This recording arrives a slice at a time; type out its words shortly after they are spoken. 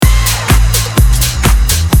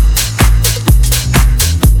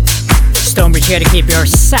here to keep your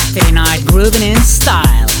Saturday night grooving in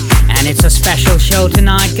style. And it's a special show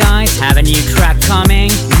tonight, guys. Have a new track coming,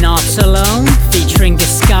 Not Alone, featuring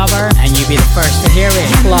Discover, and you'll be the first to hear it.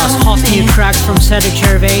 Plus hot new tracks from Cedric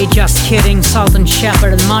Gervais, Just Kidding, Salt and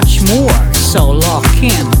Shepherd, and much more. So lock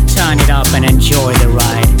in, turn it up, and enjoy the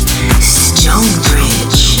ride.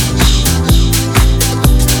 StoneBridge.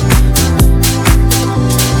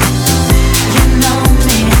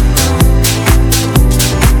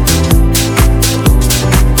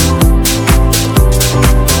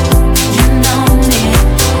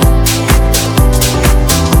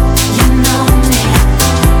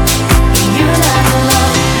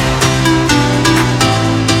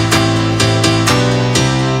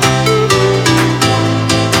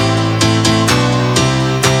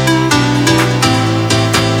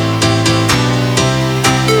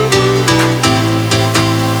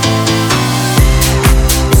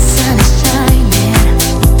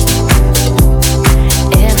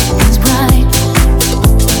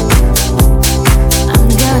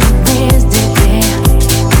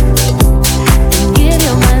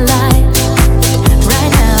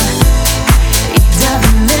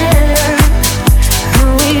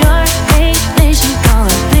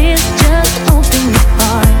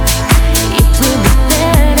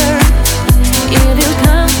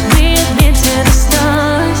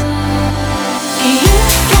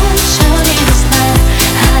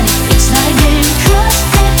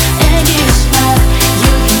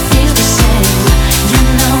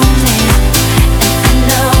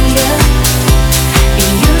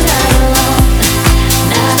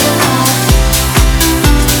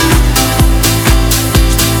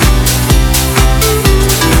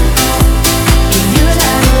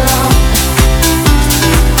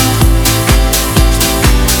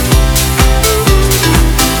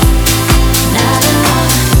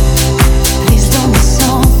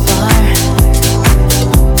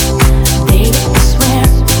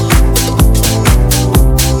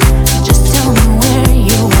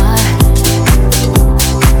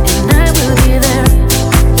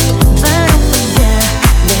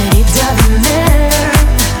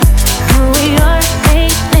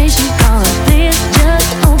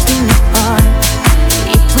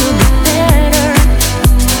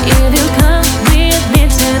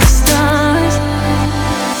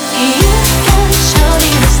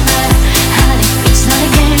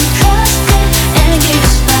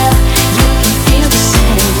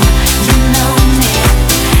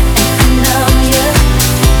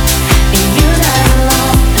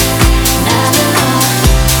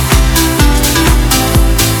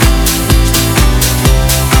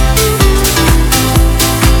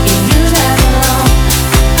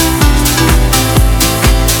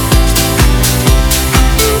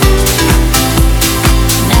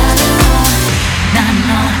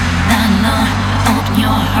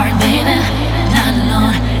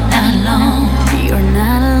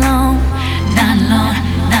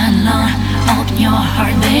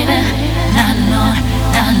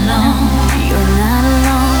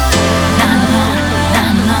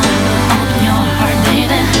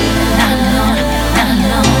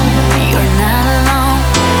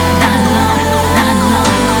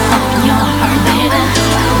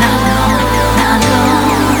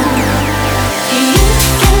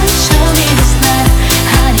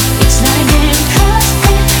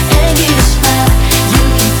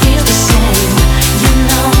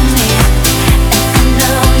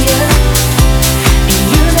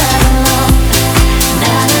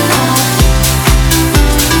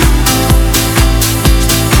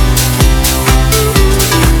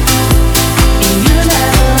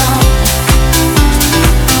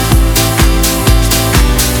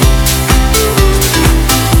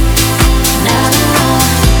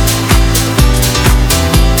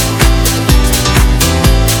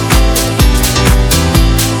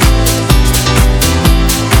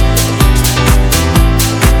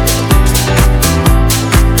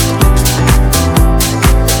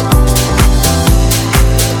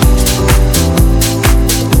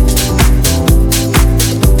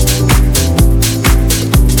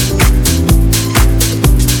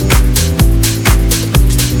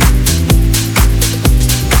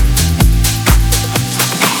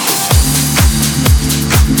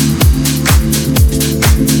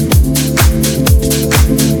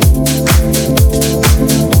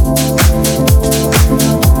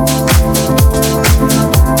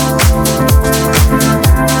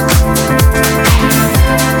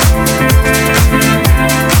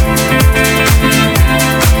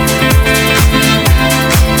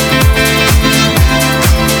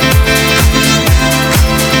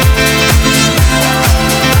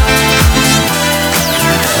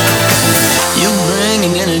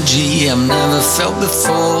 felt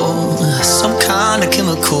before. Some kind of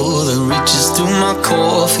chemical that reaches through my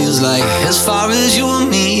core. Feels like as far as you and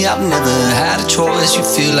me, I've never had a choice. You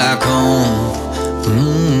feel like home.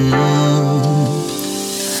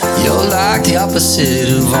 You're like the opposite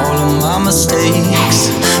of all of my mistakes.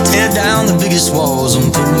 Tear down the biggest walls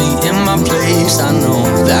and put me in my place. I know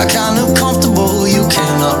that kind of comfortable you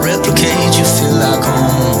cannot replicate. You feel like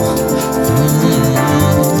home.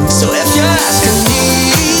 So if you're asking me,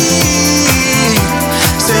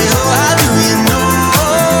 say, oh, how do you know?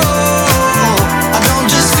 I don't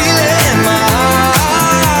just feel it in my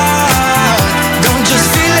heart. Don't just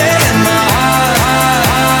feel it in my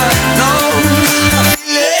heart. No, I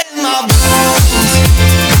feel it in my bones.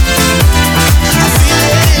 I feel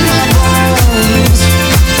it in my bones.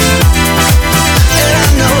 And I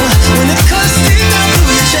know when it cuts deep down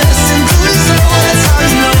through your chest and through your soul, that's how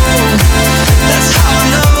you know. That's how I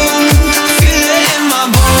know.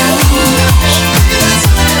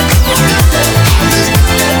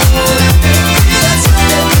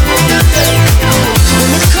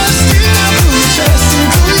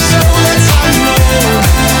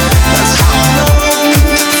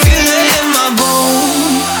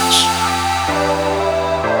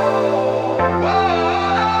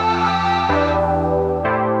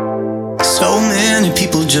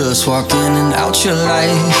 Just walk in and out your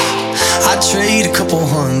life. I'd trade a couple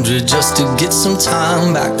hundred just to get some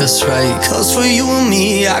time back, that's right. Cause for you and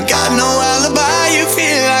me, I got no alibi. You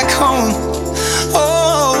feel like home.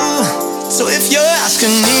 Oh, so if you're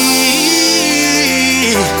asking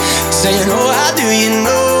me, saying, oh, how do you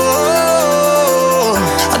know?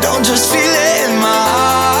 I don't just feel it in my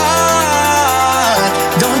heart.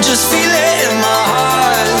 Don't just feel it in my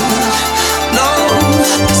heart. No,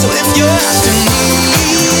 so if you're asking me,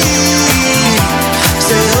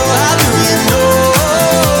 say, oh, how do you know?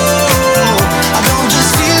 I don't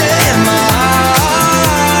just feel it in my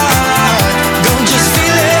heart. Don't just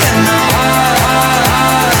feel it in my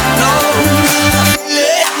heart. No, I feel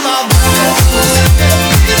it in my bones.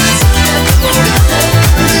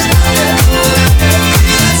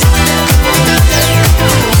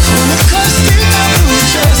 When it cuts deep down through your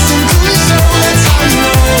chest and through your soul, that's how you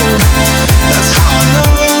know. That's how I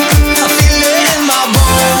know. I feel it.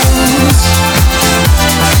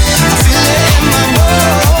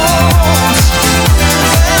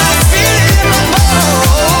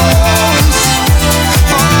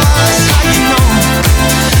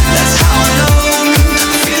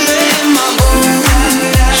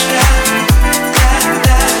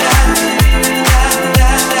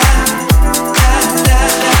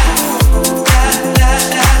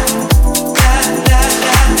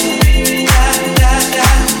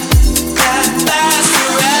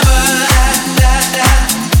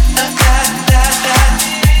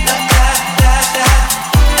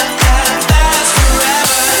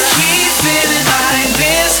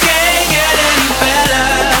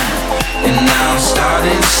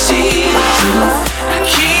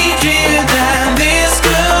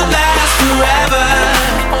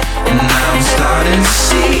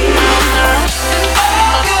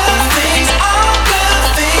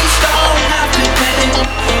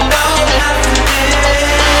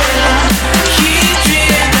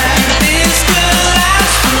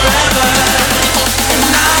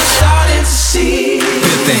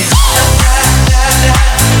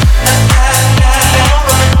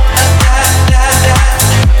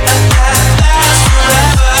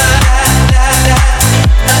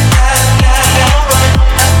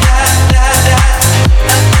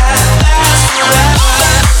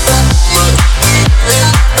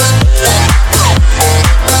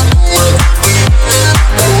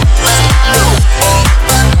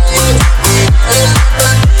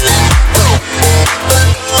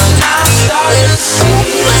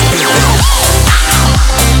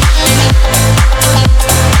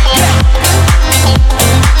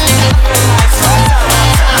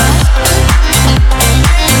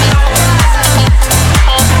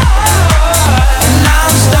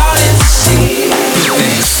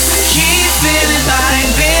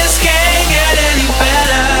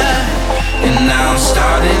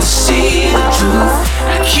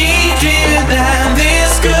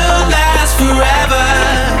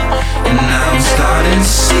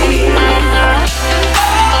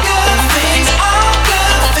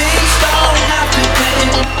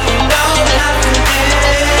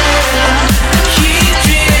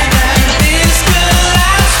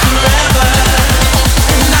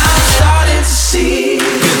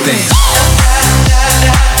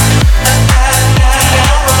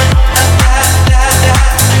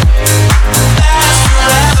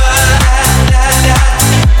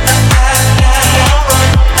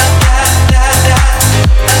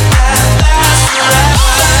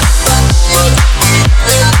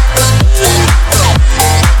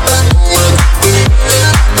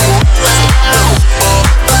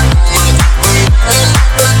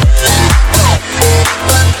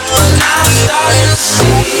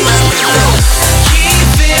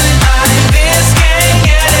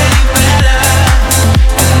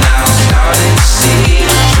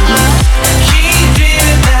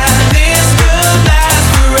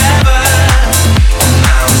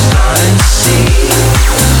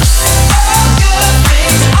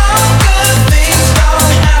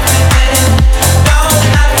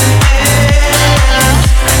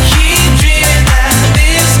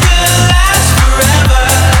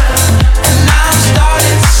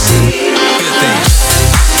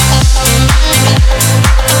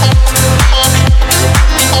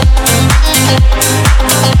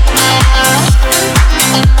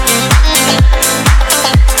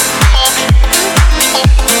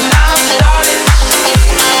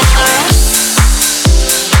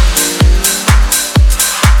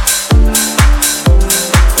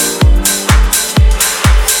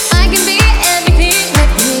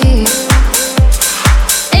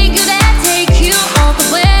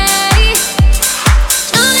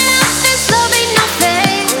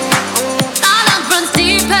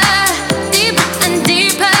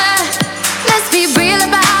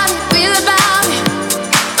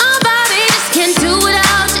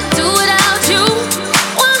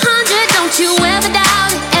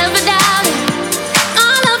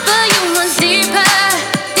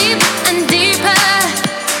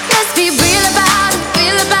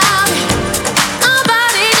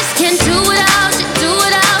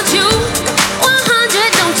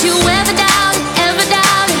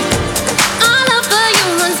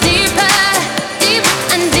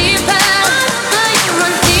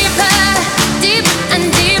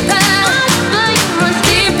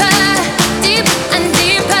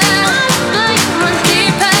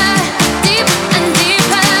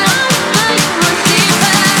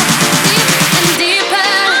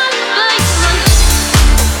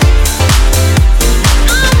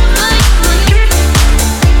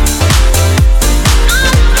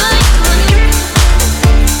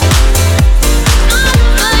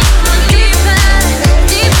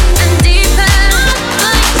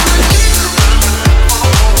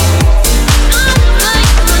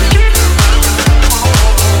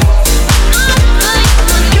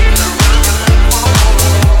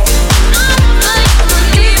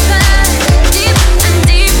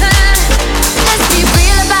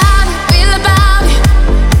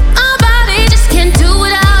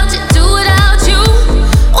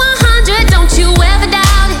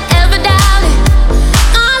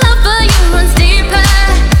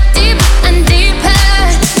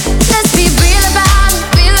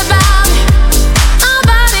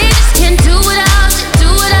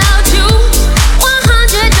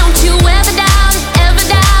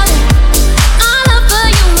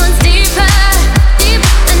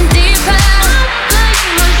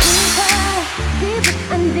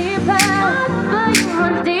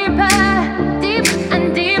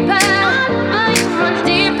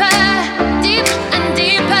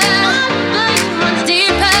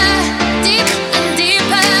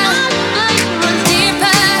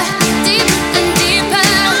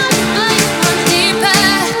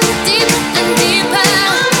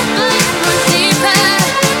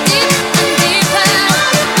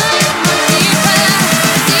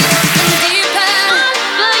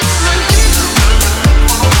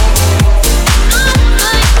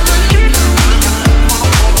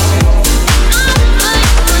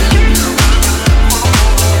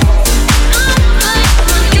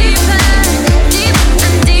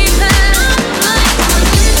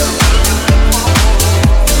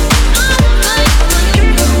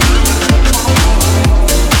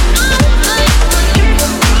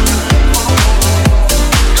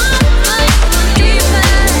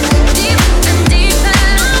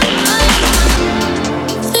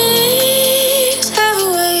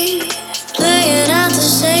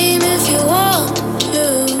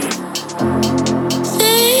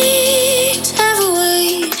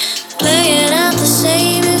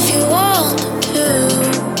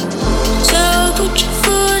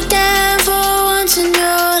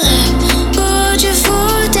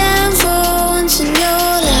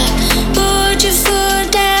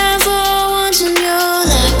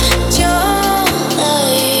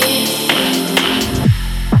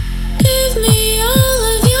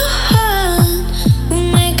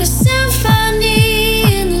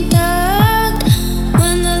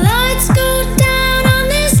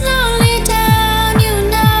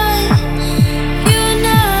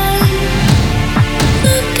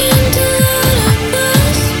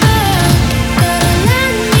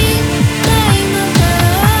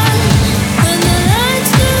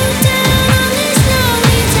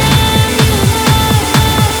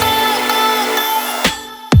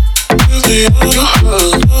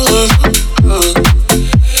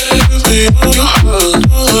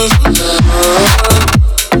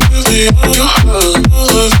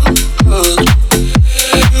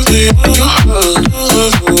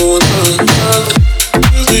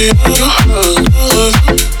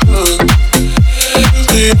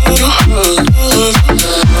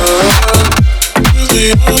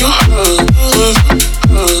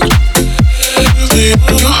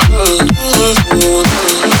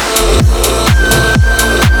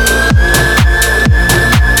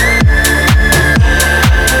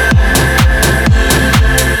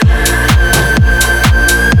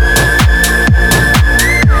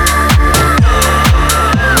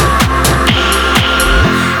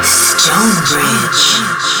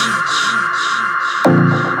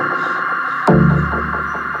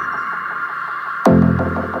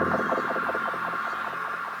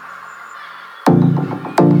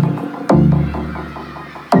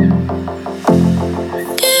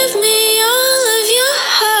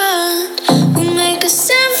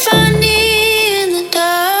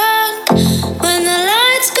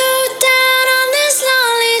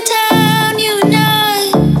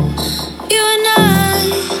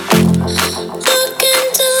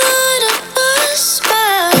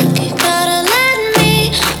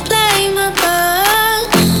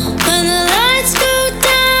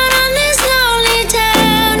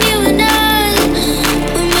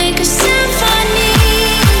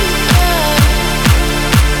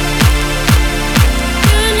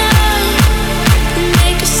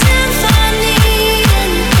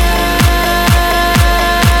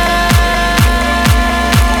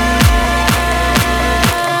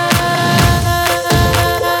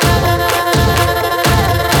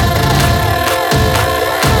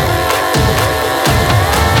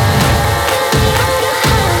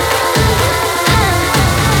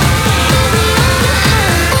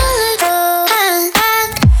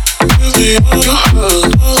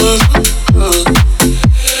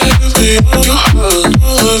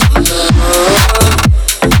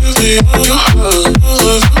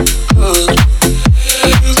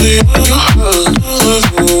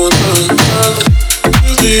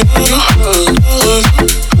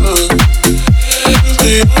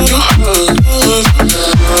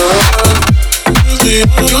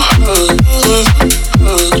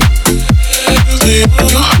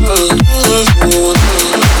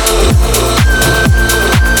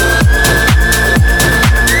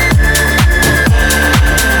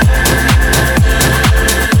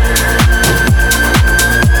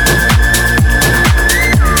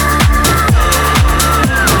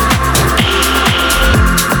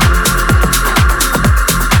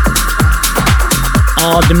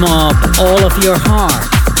 The Mob, All of Your Heart.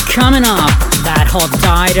 Coming up, that hot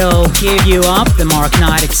Dido, Give You Up, the Mark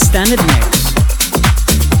Knight extended mix.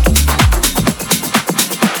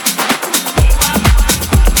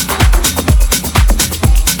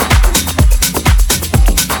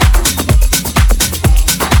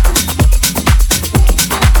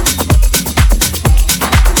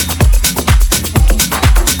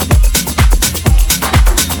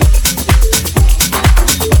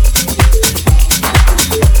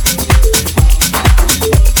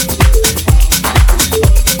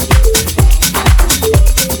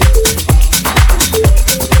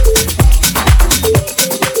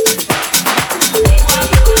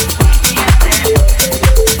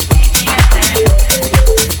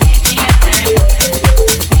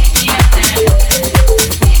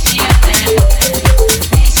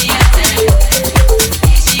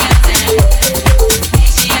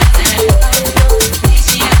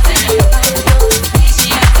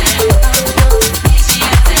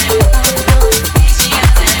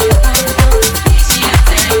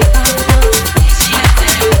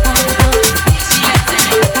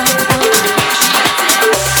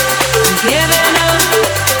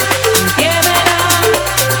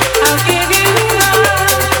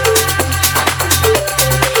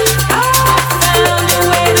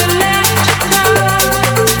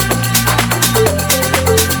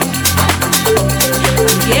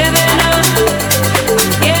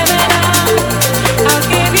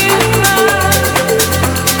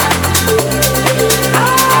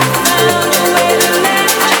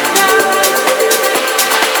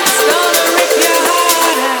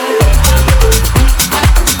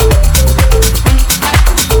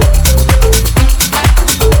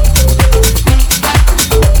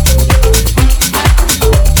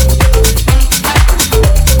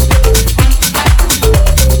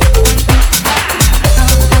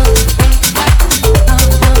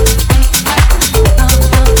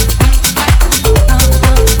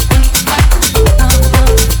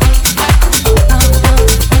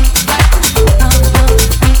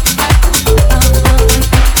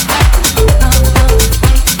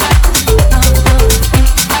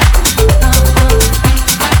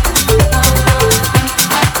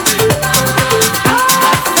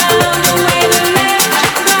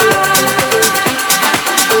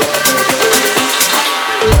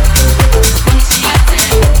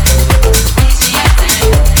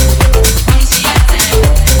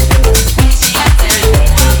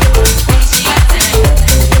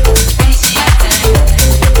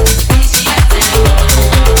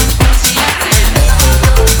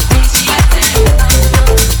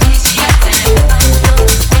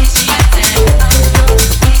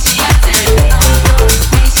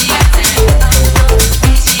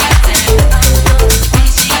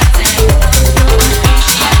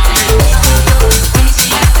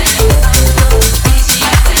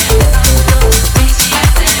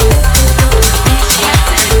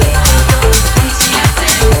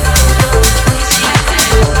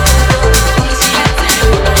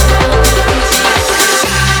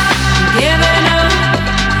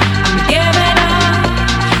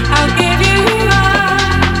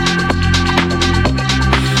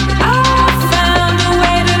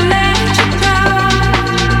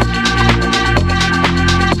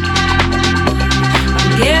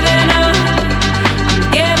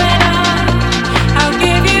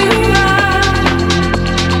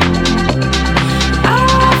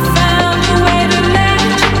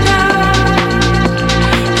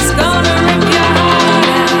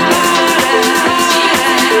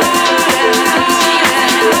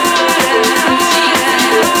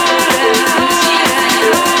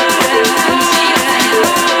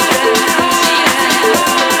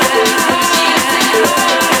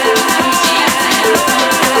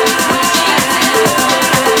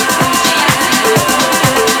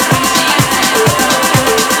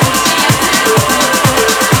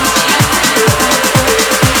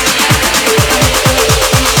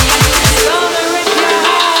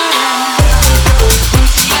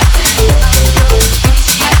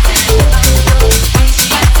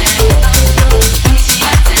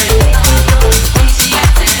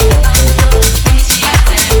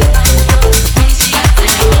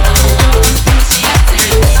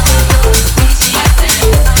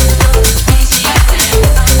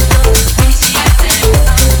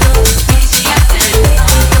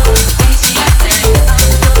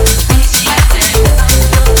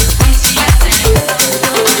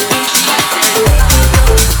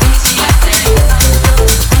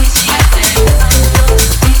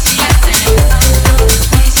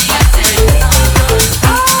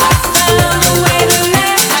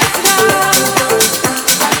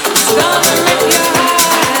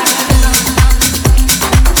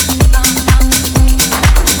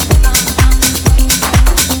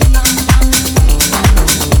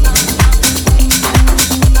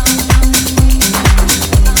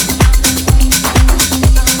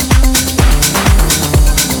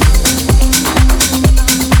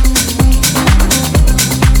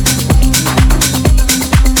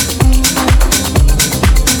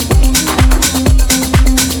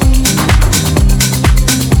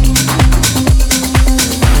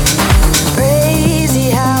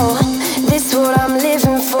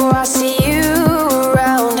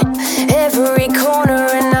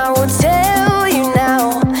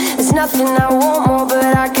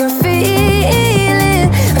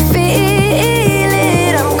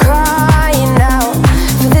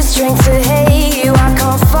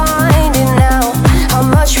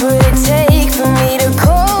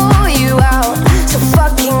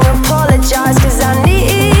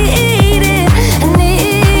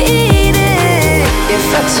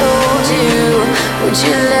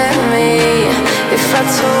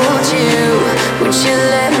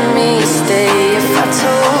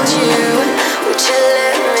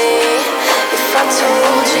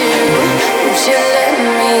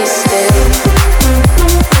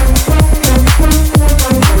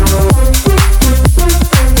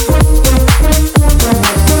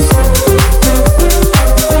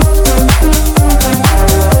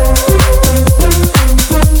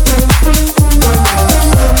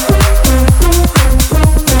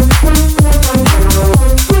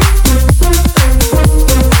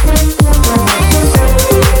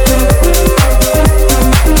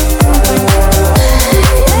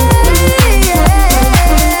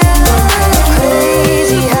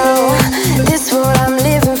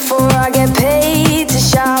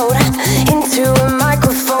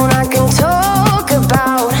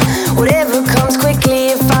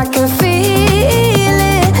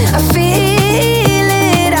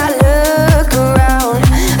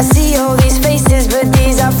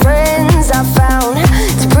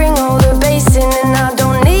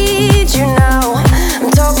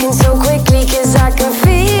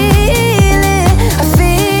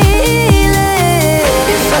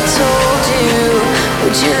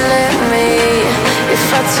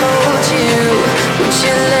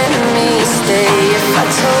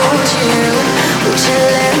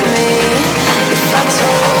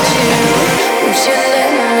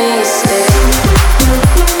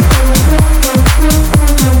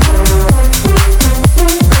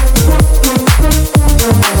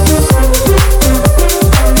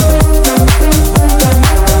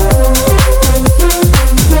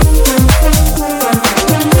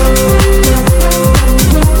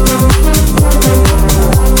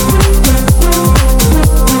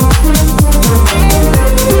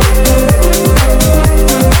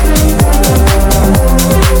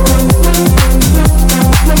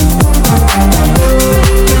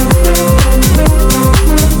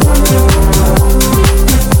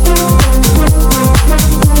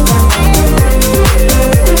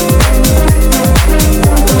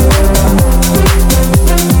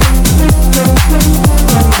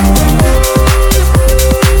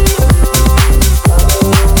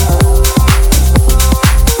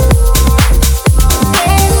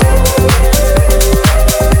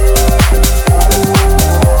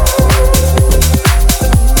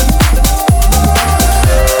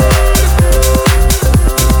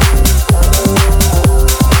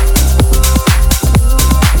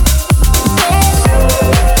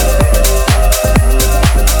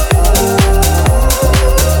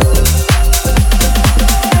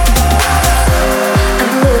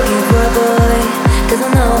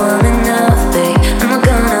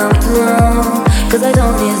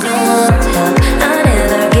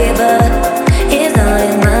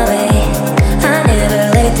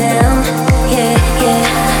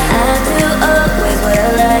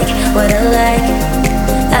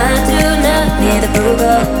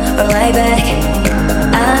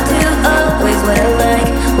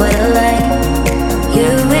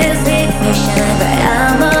 will see me shine bright.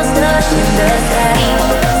 I'm a star in the sky.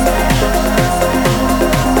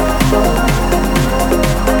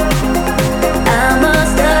 I'm a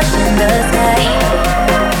star in the sky.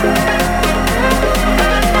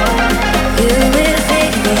 You will see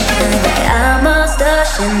me shine bright. I'm a star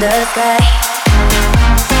in the sky.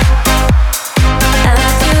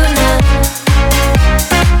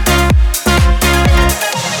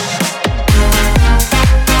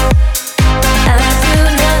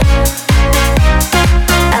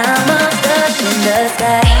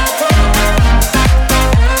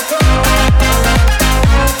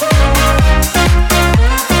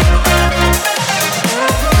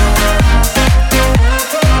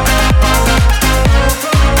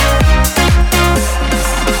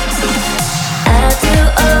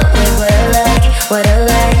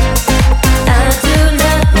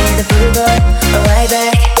 In the sky.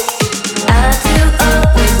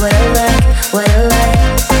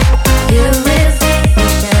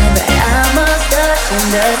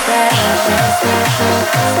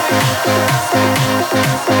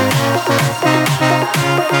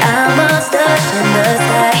 I'm a star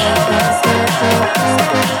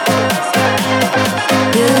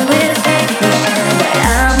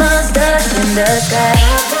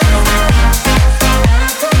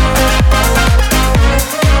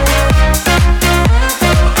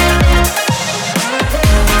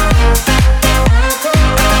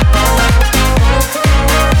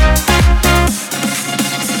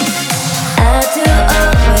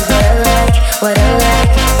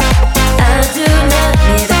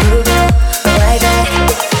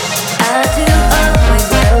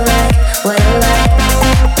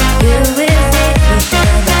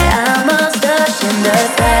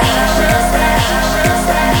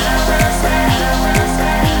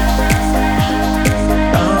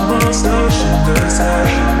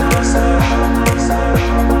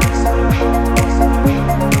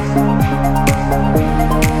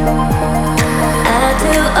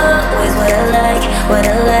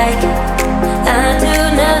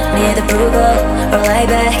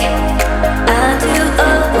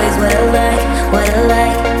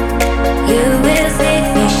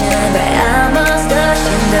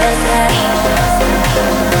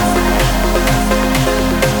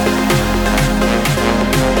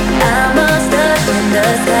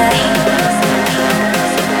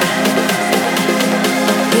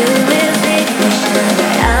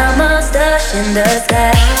in the sky.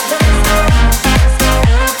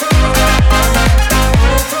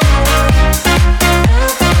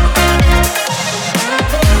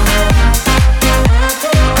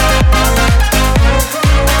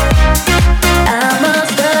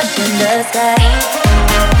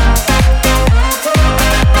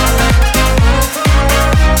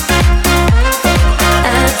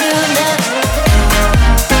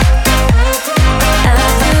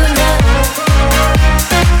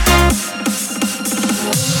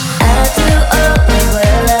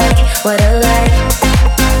 What I like,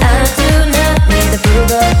 I do not need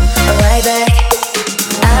approval or right back.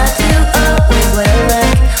 I do always what I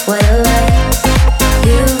like, what I like.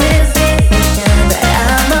 You will see me shine bright.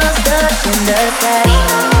 I'm a star in the sky.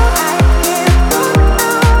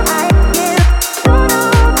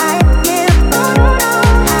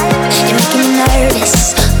 You're making me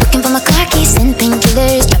nervous. Looking for my car keys and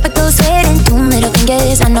painkillers. Tropical sweat and 2 middle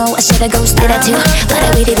fingers. I know I should've ghosted that too, but I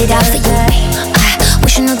waited it out for you.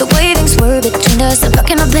 Wish I knew the way things were between us. I'm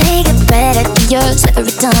fucking up big and bad ideas.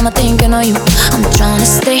 Every time I think of you, I'm trying to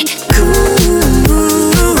stay cool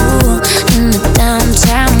in the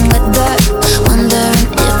downtown weather. Wondering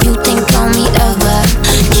if you think on me ever.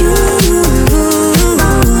 You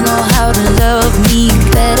know how to love me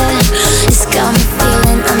better. It's got me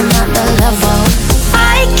feeling I'm not the lover.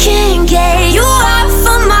 I can't get you off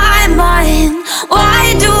of my mind.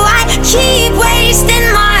 Why do I keep wasting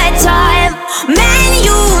my time? Man,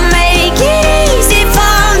 you make it easy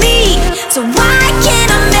for me. So why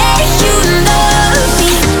can't I make you love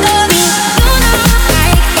me? Love me. You know I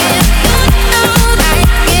get, you know I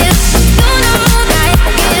get, you know I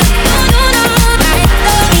get, you know I love me.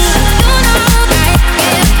 You know I get, you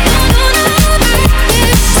know I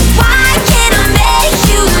get. So why can't I make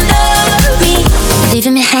you love me?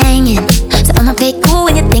 Leaving me hanging. So I'ma play cool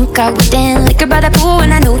when you think I wouldn't. Liquor by the pool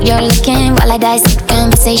and I know you're looking. While I dissect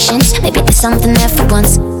conversations, maybe there's something there for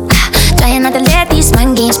once. Trying not to let these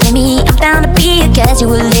mind games play me. I'm down to be a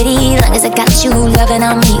casual lady, long as I got you loving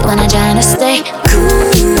on me. When I'm trying to stay cool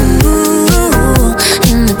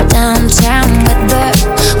in the downtown weather.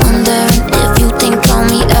 Wondering if you think on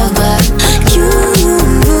me ever. You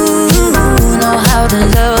know how to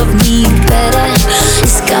love me better.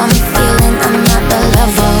 It's got me feeling I'm not the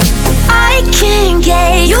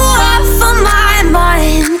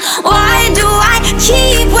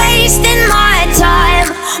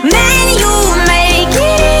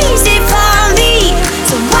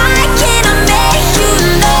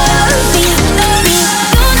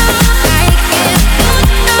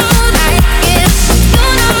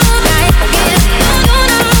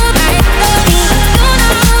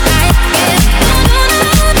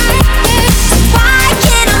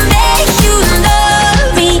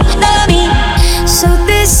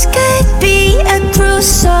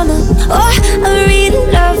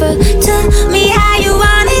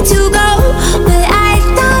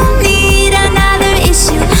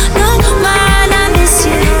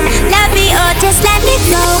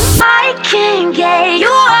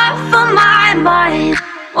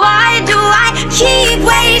Why do I keep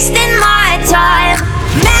wasting my time?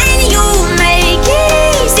 Man, you make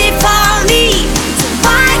it easy for me.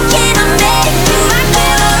 Why can't I make you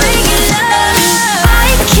feel regular?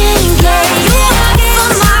 I can't get you off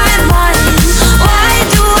of my mind. Why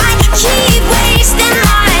do I keep wasting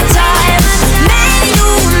my time? Man, you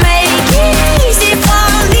make it easy for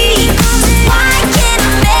me. Why can't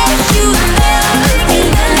I make you feel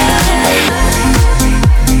regular?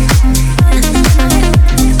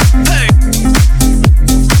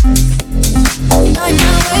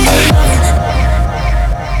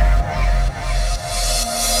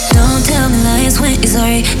 Don't tell me lies when you're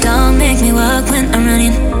sorry. Don't make me walk when I'm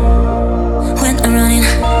running. When I'm running,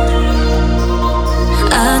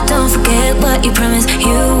 I don't forget what you promised.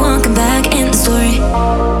 You won't come back in the story.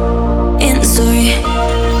 In the story.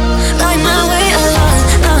 Got my way alone,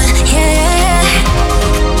 yeah, yeah, yeah.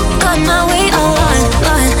 Got my way alone,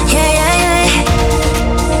 yeah, yeah, yeah.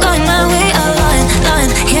 Got my way alone,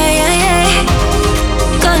 yeah, yeah, yeah.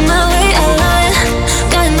 Got my way alone,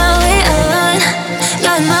 got my way alone,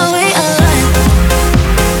 got my way alone.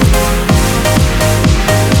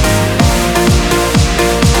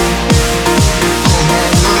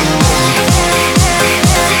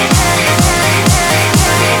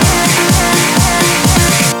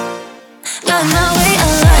 Got my way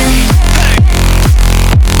alone.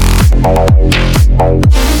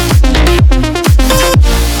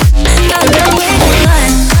 Got my way alone. Got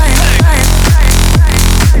my way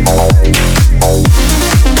alone.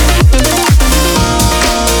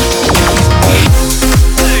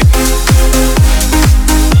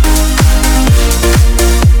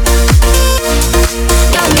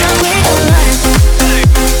 Got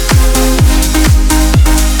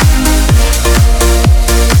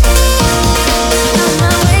my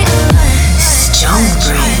way alone.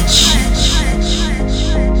 StoneBridge.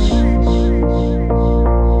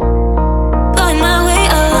 Got my way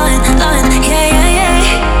alone, yeah, yeah, yeah.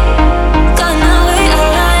 Got my way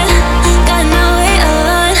alone, got my way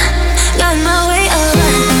alone, got my way alone. Got my way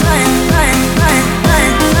alone.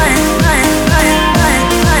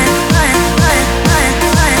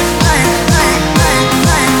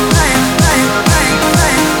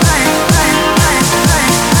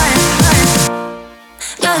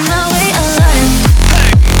 Got my way alone. Got my way alone.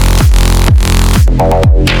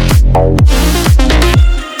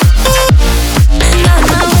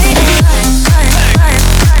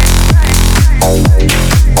 my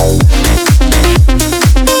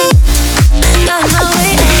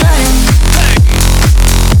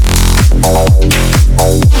way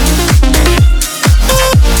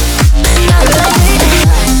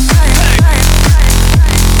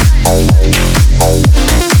alone.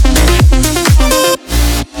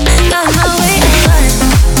 Got my way alone.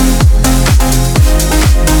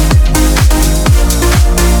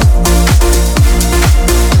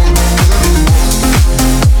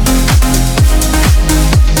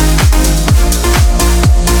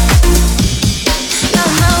 Got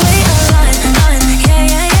my way alone, yeah,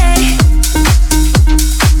 yeah, yeah.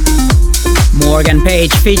 Morgan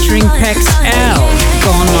Page featuring Pex L,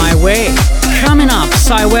 Gone My Way. Coming up,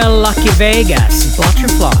 Cywell Lucky Vegas,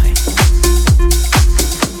 Butterfly.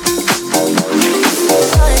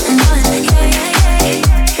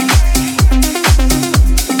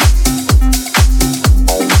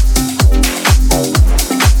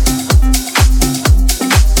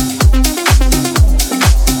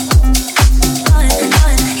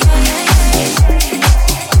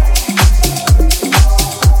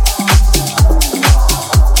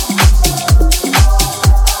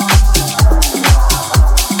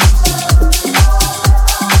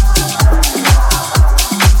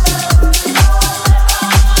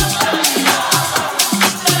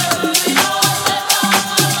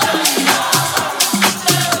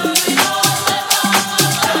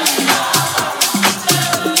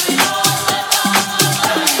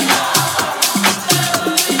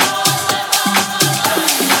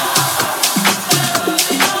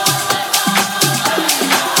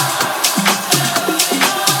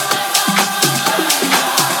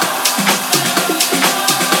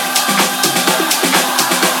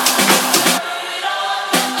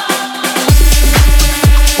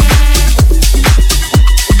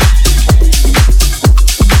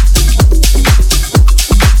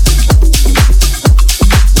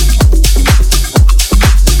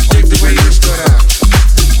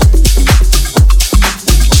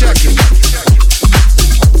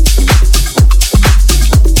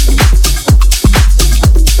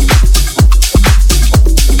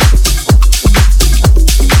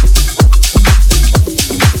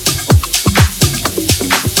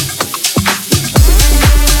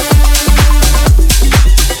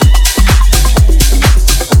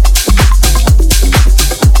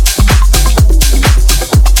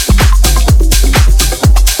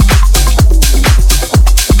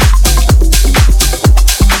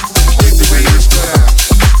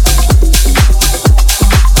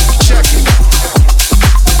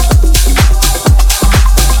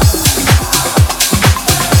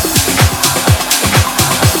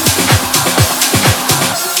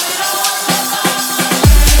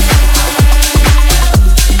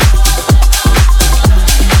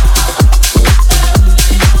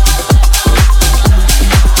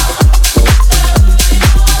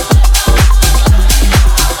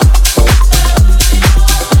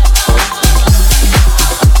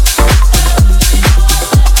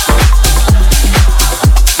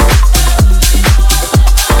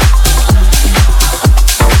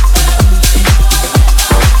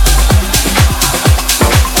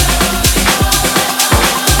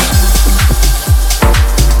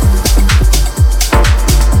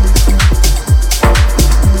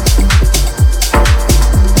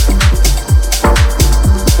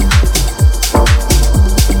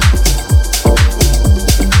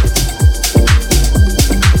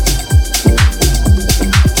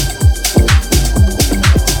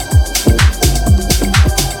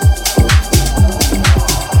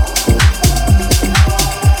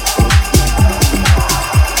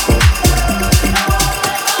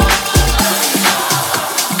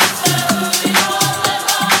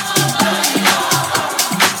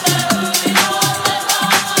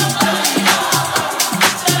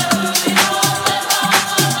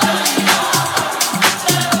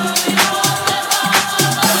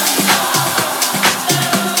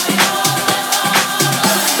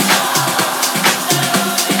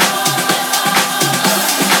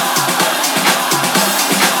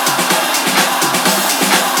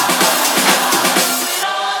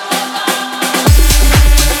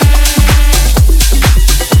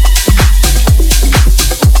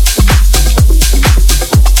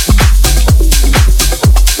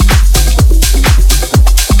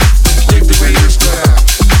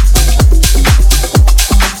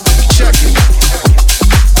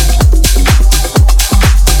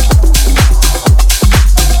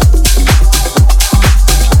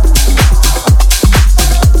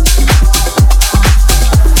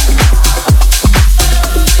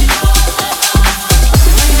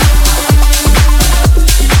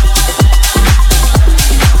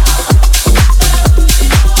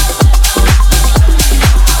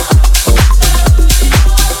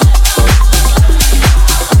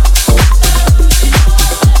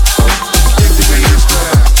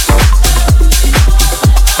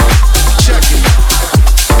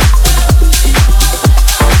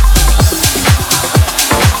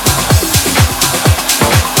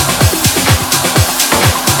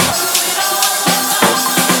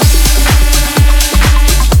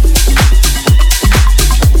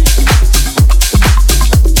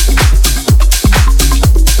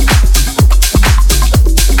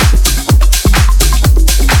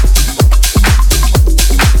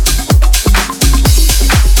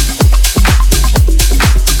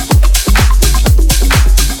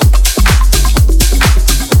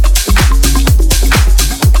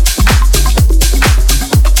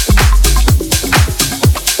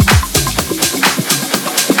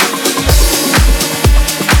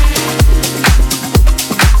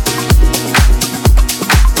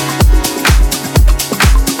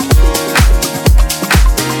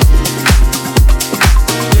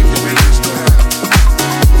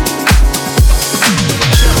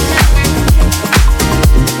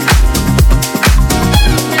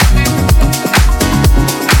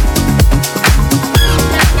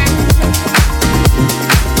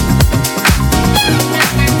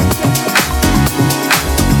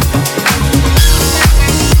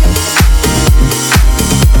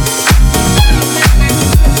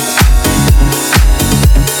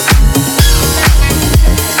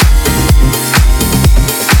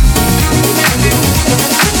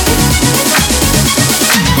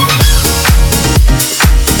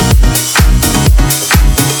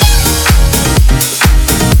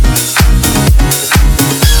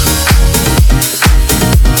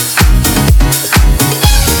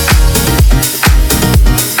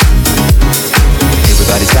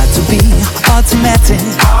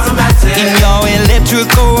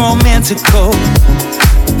 romantical.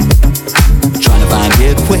 Trying to find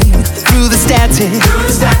midway through the static.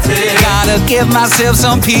 Gotta give myself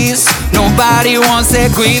some peace. Nobody wants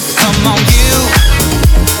that grief. Come on, you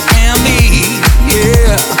and me,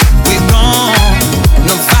 yeah, we're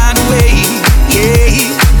gonna find a way,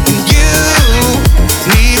 yeah. And you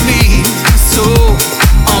need me, so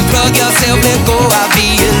unplug yourself, let go. I'll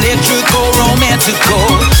be electrical, romantical.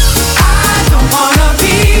 I don't wanna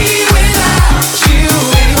be without you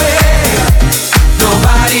anywhere.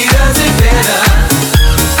 Nobody does it better.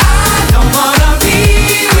 I don't wanna be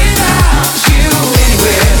without you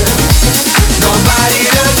anywhere. Nobody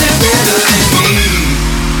does it better than me.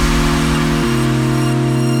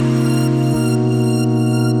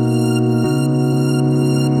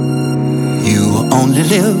 You only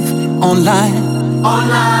live online.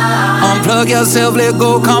 Unplug yourself, let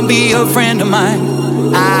go, come be a friend of mine.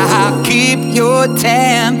 I'll keep your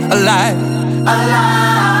tan alive.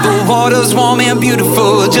 The water's warm and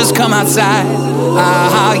beautiful, just come outside.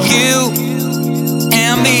 You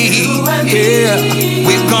and me, yeah,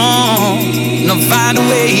 we're gonna find a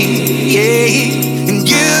way, yeah. And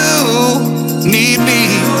you need me,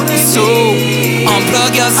 so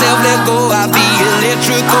unplug yourself, let go. I'll be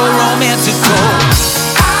electrical, romantical.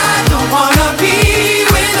 I don't wanna be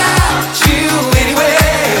without you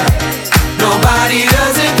anywhere. Nobody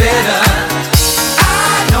does it better.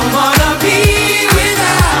 I don't wanna be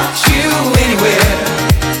without you anywhere.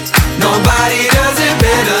 Nobody does it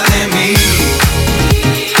better than me.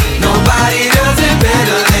 Nobody does it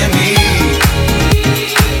better than me.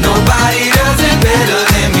 Nobody does it better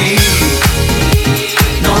than me.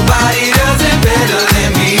 Nobody does it better than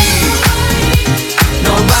me.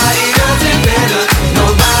 Nobody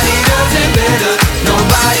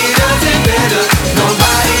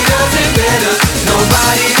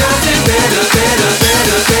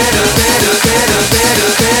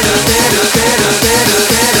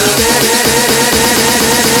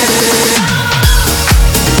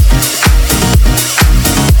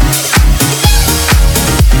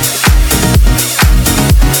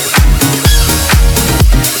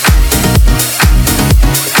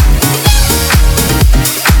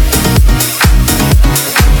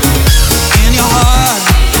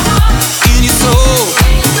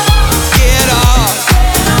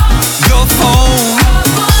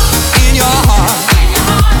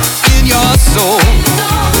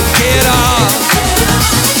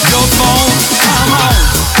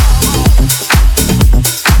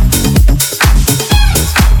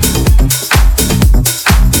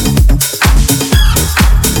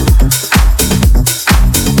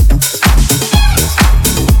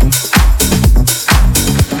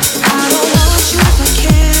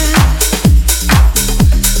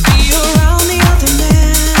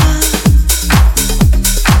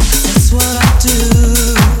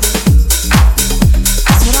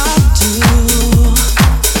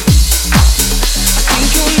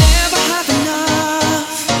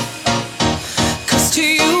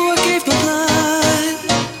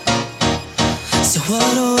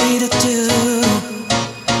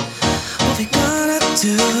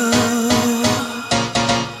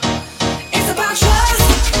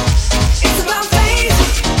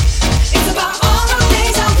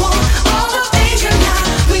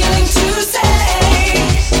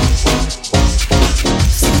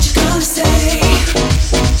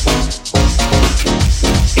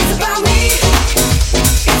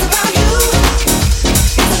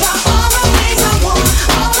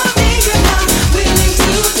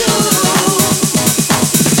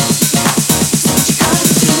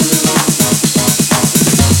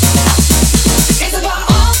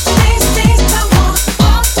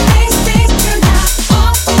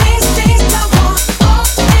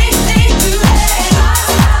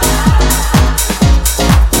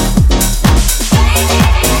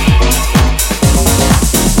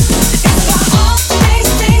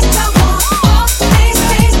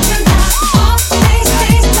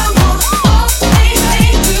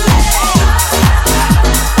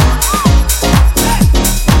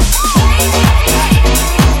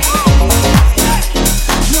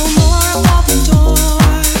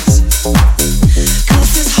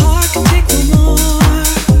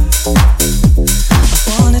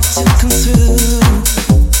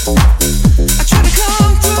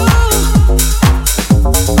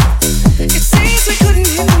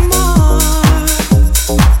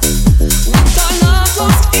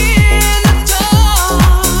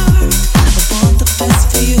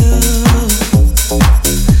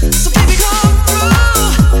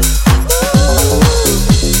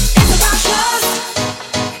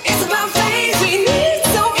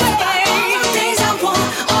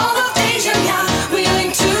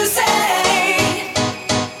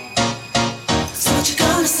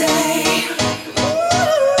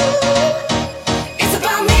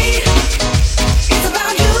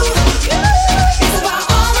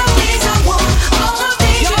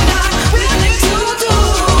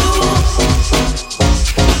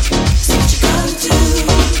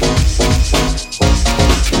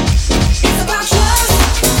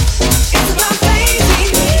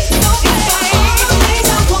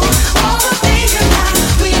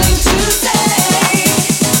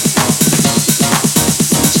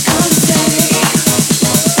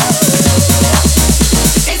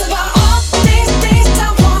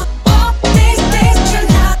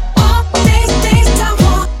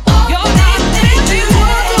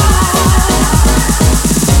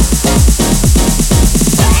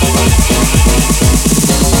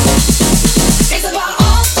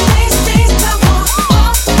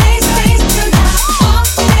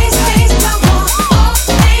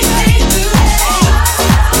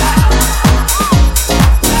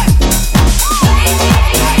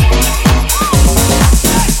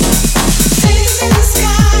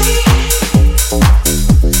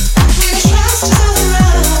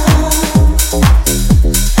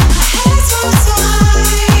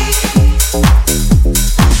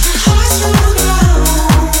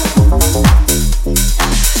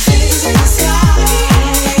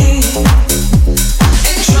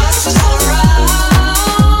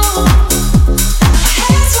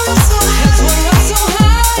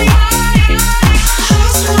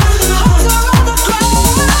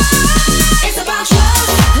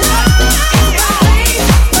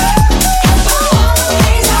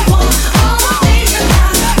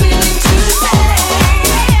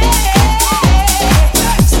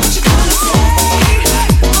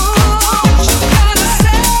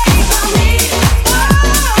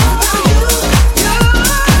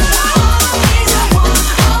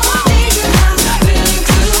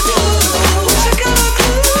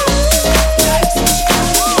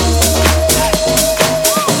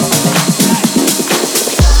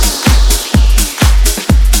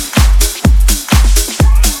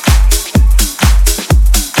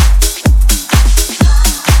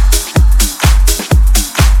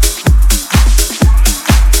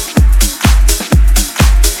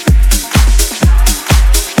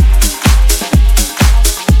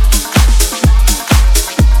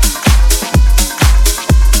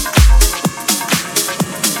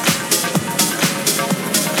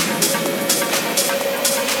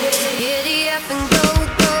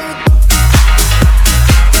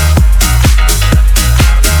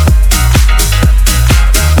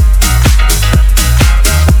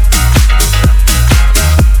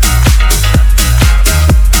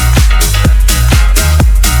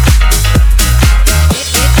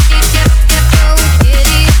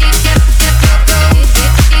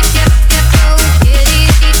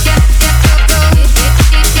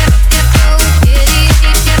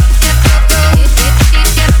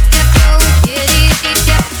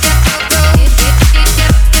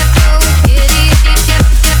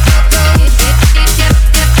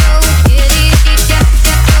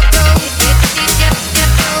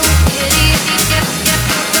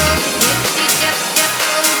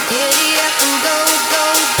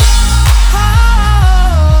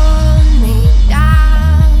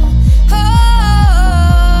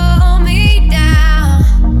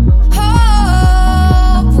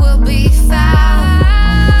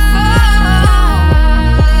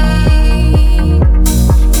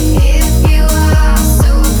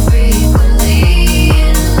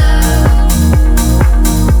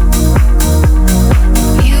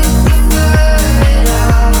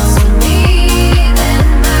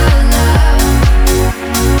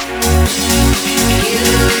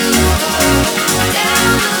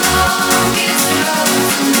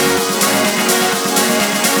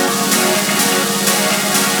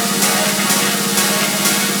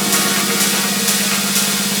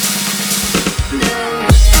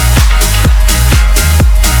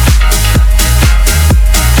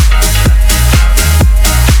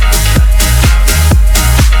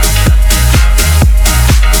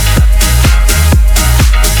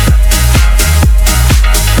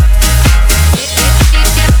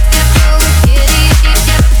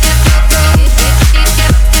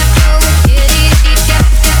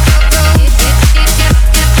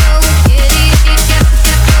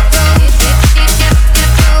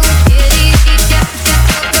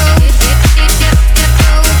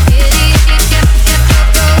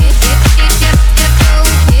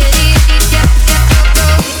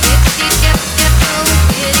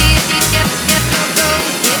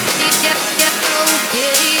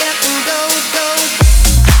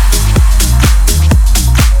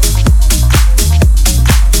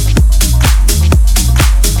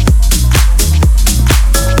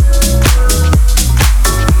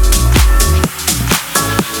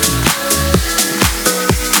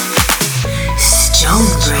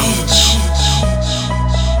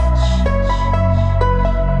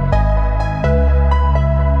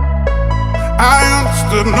I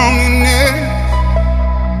understood loneliness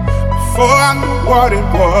before I knew what it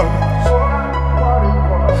was.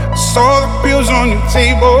 I saw the pills on your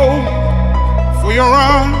table for your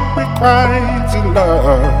unrequited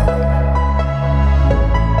love.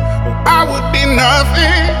 I would be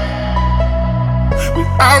nothing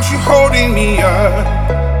without you holding me up.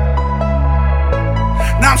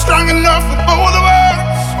 Now I'm strong enough for both of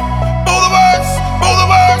us, both of us, both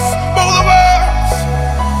of us, both of us.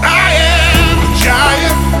 I am a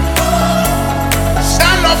giant.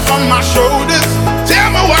 Stand up on my shoulders. Tell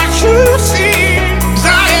me what you see. 'Cause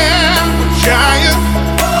I am a giant.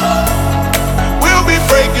 We'll be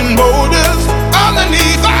breaking boulders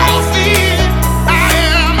underneath our feet. I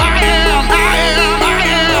am a giant.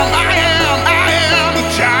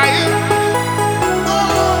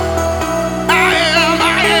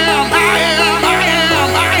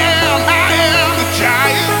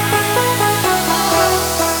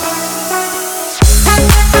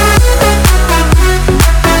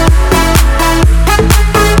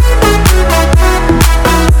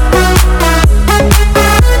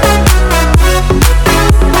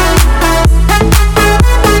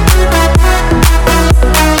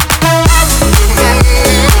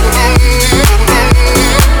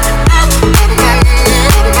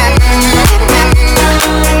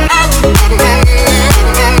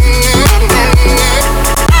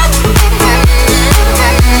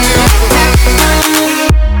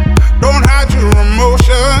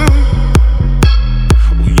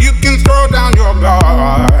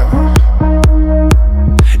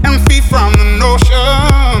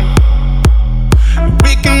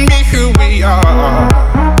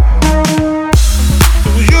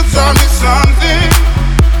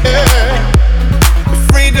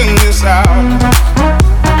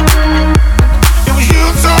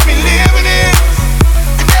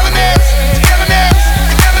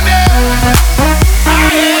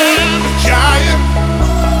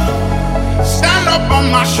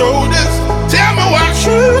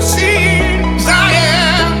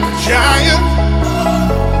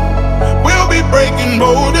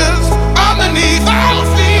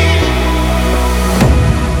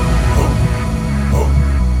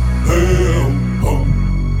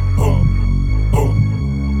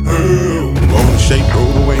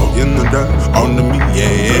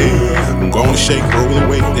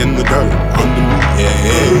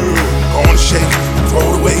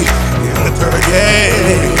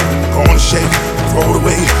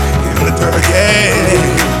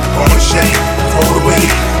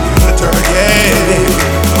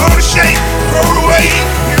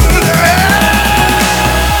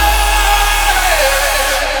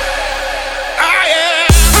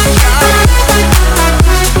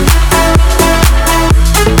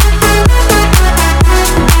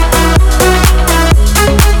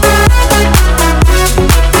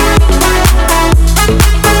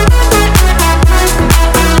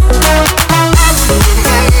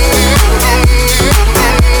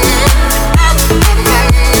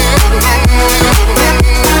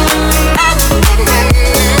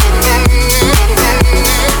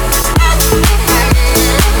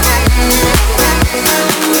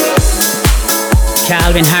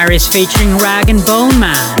 Calvin Harris featuring Rag and Bone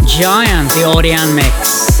Man, Giant, the Audion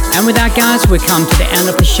mix. And with that, guys, we come to the end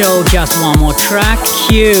of the show. Just one more track,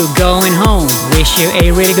 Q, Going Home. Wish you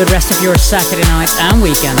a really good rest of your Saturday night and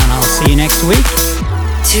weekend, and I'll see you next week.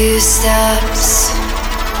 2 steps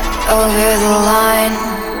over the line.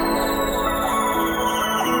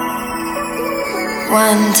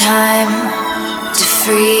 1 time to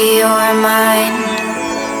free your mind.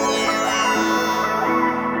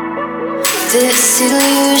 This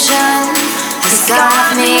illusion has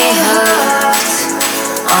got me hooked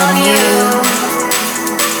on you,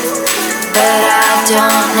 but I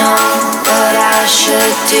don't know what I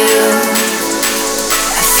should do.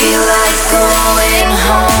 I feel like going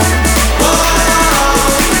home.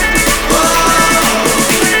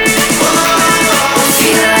 I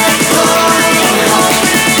feel like going home.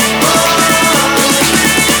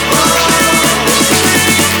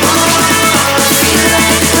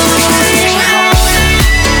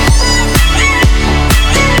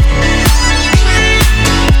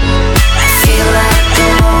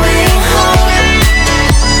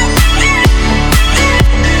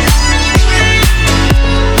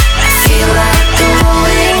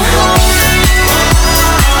 Going home.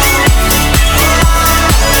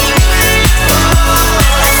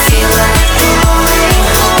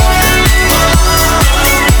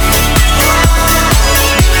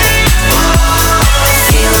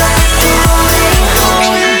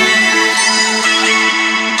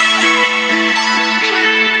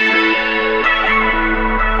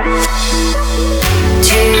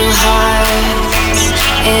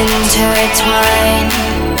 intertwine.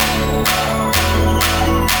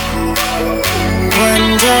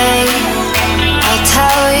 One day I'll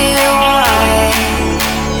tell you why.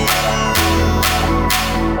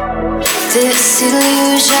 This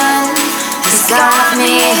illusion has got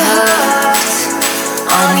me hooked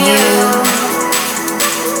on you,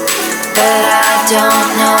 but I don't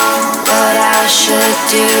know what I should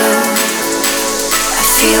do. I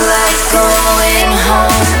feel like going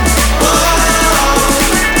home.